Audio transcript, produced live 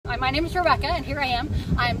My name is Rebecca, and here I am.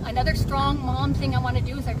 I'm another strong mom thing I want to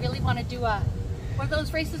do is I really want to do a, what are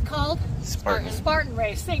those races called? Spartan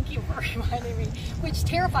race. Thank you for reminding me. Which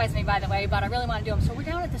terrifies me, by the way, but I really want to do them. So we're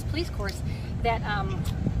down at this police course that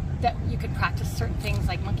that you could practice certain things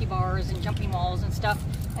like monkey bars and jumping walls and stuff.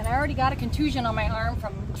 And I already got a contusion on my arm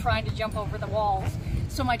from trying to jump over the walls.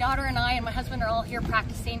 So my daughter and I and my husband are all here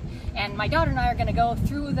practicing, and my daughter and I are going to go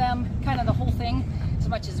through them, kind of the whole thing, as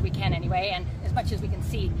much as we can anyway, and as much as we can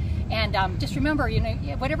see. And just remember, you know,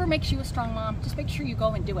 whatever makes you a strong mom, just make sure you go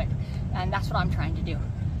and do it. And that's what I'm trying to do.